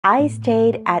I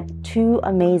stayed at two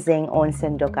amazing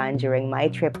onsen ryokan during my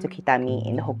trip to Kitami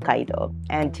in Hokkaido.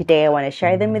 And today I want to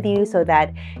share them with you so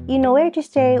that you know where to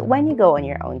stay when you go on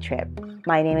your own trip.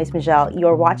 My name is Mizhelle.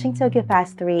 You're watching Tokyo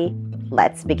Fast 3.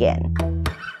 Let's begin.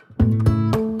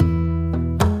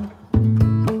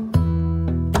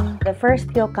 The first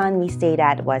ryokan we stayed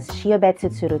at was Shiobetsu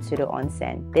Tsurutsuru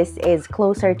Onsen. This is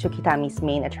closer to Kitami's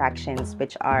main attractions,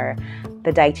 which are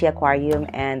the Daiichi Aquarium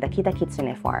and the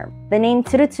Kitakitsune farm. The name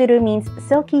Tsurutsuru means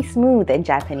silky smooth in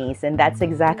Japanese, and that's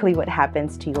exactly what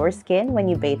happens to your skin when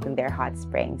you bathe in their hot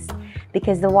springs.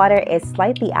 Because the water is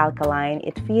slightly alkaline,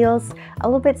 it feels a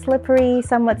little bit slippery,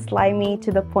 somewhat slimy,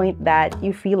 to the point that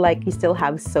you feel like you still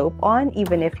have soap on,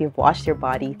 even if you've washed your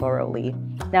body thoroughly.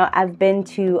 Now, I've been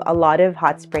to a lot of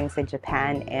hot springs in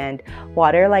Japan, and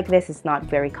water like this is not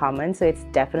very common, so it's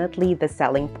definitely the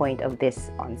selling point of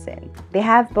this onsen. They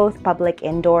have both public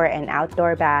indoor and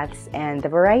outdoor baths, and the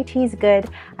variety is good.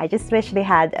 I just wish they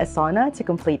had a sauna to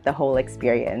complete the whole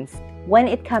experience. When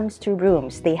it comes to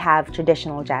rooms, they have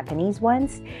traditional Japanese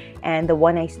ones, and the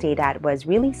one I stayed at was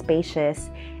really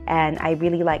spacious, and I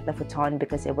really liked the futon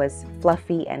because it was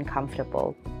fluffy and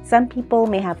comfortable. Some people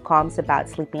may have qualms about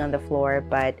sleeping on the floor,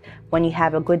 but when you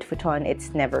have a good futon,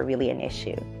 it's never really an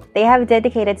issue. They have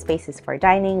dedicated spaces for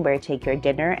dining where you take your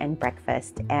dinner and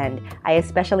breakfast, and I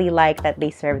especially like that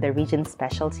they serve the region's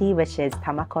specialty, which is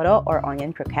tamakoro or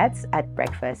onion croquettes at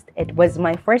breakfast. It was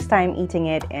my first time eating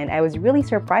it, and I was really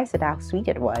surprised at how sweet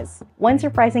it was. One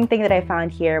surprising thing that I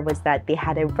found here was that they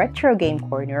had a retro game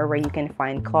corner where you can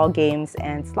find claw games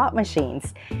and slot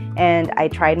machines. And I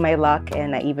tried my luck,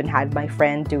 and I even had my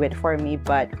friend do it for me,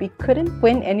 but we couldn't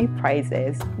win any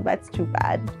prizes. That's too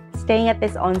bad. Staying at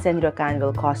this onsen ryokan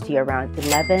will cost you around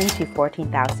 11 to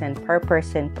 14,000 per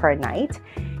person per night.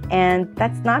 And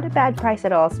that's not a bad price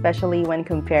at all, especially when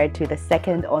compared to the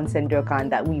second onsen ryokan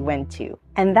that we went to.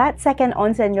 And that second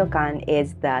onsen ryokan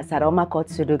is the Saromako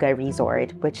Tsuruga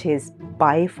Resort, which is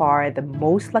by far the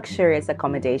most luxurious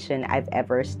accommodation I've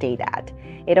ever stayed at.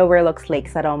 It overlooks Lake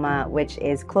Saroma, which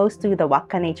is close to the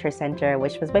Wakka Nature Center,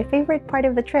 which was my favorite part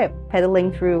of the trip,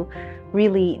 pedaling through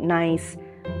really nice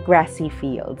grassy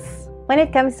fields. When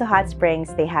it comes to hot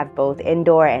springs, they have both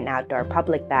indoor and outdoor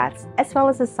public baths, as well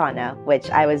as a sauna, which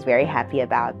I was very happy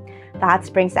about. The hot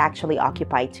springs actually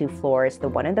occupy two floors. The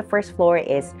one on the first floor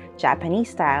is Japanese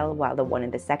style, while the one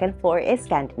on the second floor is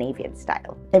Scandinavian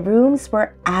style. The rooms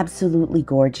were absolutely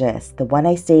gorgeous. The one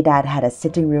I stayed at had a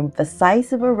sitting room the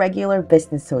size of a regular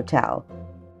business hotel.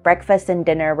 Breakfast and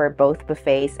dinner were both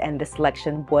buffets, and the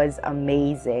selection was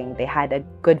amazing. They had a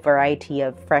good variety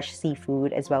of fresh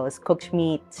seafood as well as cooked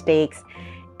meat, steaks,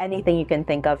 anything you can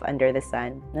think of under the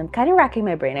sun. And I'm kind of racking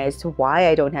my brain as to why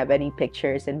I don't have any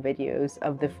pictures and videos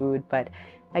of the food, but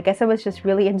I guess I was just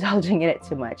really indulging in it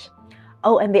too much.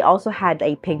 Oh, and they also had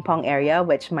a ping pong area,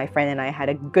 which my friend and I had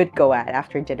a good go at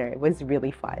after dinner. It was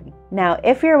really fun. Now,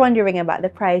 if you're wondering about the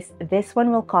price, this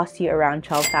one will cost you around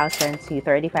 12,000 to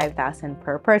 35,000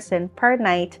 per person per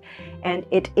night. And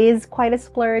it is quite a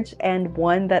splurge, and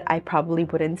one that I probably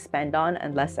wouldn't spend on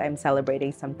unless I'm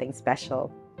celebrating something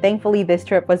special. Thankfully, this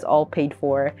trip was all paid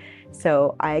for,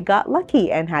 so I got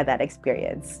lucky and had that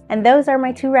experience. And those are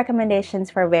my two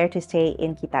recommendations for where to stay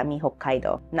in Kitami,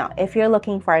 Hokkaido. Now, if you're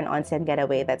looking for an onsen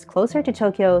getaway that's closer to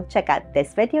Tokyo, check out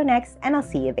this video next, and I'll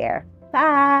see you there.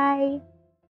 Bye!